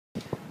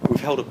We've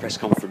held a press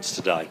conference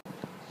today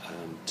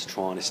to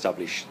try and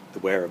establish the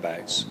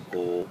whereabouts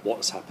or what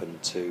has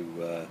happened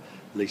to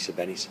Lisa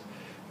Bennett,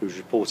 who was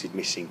reported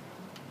missing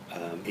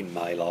in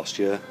May last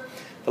year.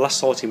 The last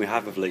sighting we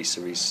have of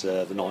Lisa is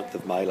the 9th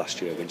of May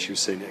last year, when she was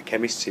seen at a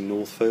chemist's in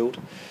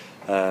Northfield,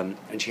 and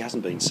she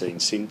hasn't been seen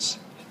since.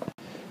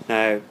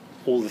 Now,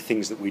 all the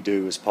things that we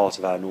do as part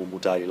of our normal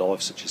daily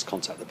life, such as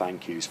contact the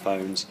bank, use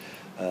phones,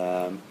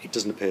 it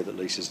doesn't appear that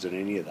Lisa's done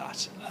any of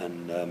that,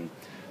 and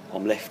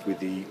I'm left with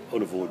the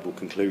unavoidable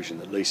conclusion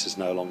that Lisa's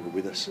no longer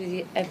with us.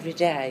 Every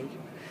day,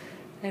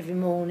 every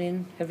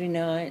morning, every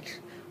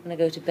night, when I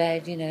go to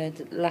bed,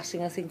 the last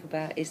thing I think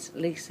about is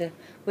Lisa.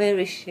 Where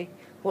is she?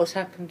 What's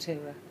happened to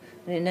her?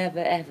 And it never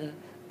ever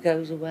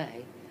goes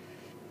away.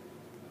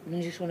 And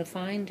I just want to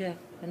find her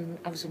and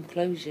have some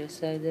closure,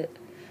 so that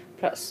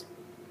perhaps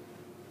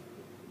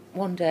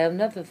one day I'll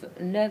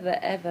never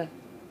ever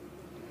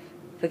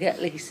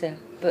forget Lisa.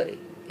 But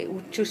it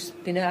would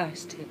just be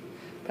nice to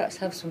perhaps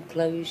have some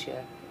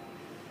closure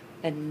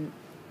and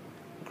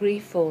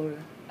grieve for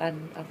her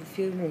and have a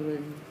funeral.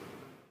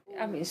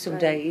 And some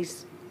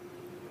days,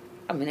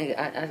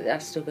 I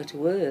still go to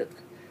work,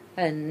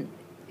 and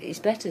it's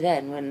better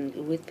then when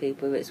you're with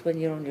people. It's when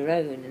you're on your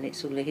own and it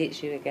suddenly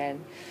hits you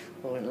again,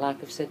 or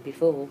like I've said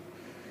before,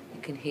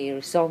 you can hear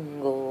a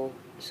song or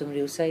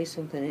somebody will say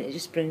something and it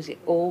just brings it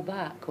all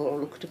back, or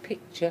look at a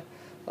picture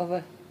of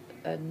her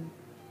and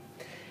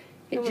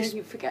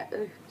you forget.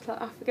 It's like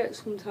I forget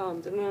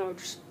sometimes, and then I'll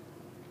just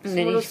and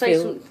someone will say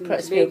something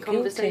to be in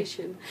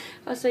conversation.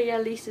 I say, yeah,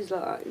 Lisa's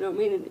like that, you know what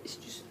I mean? And it's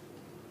just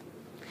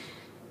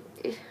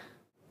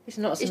it's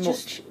not so it's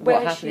much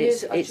what happened.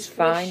 It's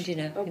fine, isn't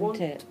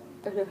it?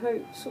 And I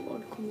hope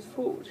someone comes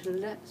forward and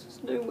lets us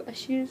know where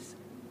she is.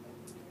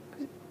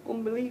 It's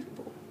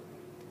unbelievable.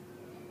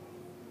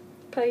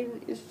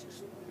 Pain is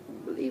just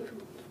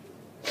unbelievable.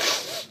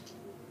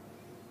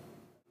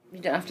 You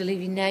don't have to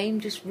leave your name.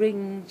 Just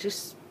ring.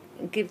 Just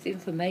give the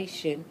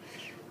information,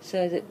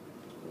 so that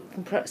we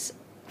can perhaps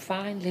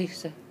find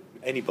Lisa.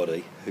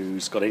 Anybody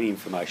who's got any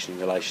information in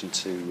relation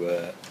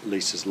to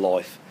Lisa's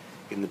life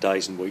in the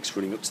days and weeks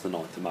running up to the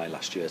 9th of May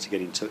last year, to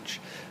get in touch.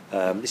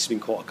 This has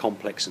been quite a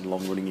complex and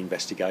long-running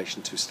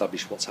investigation to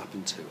establish what's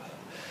happened to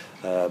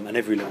her. And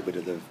every little bit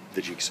of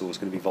the jigsaw is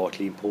going to be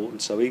vitally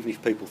important. So even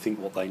if people think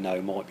what they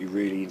know might be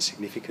really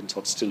insignificant,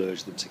 I'd still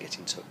urge them to get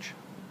in touch.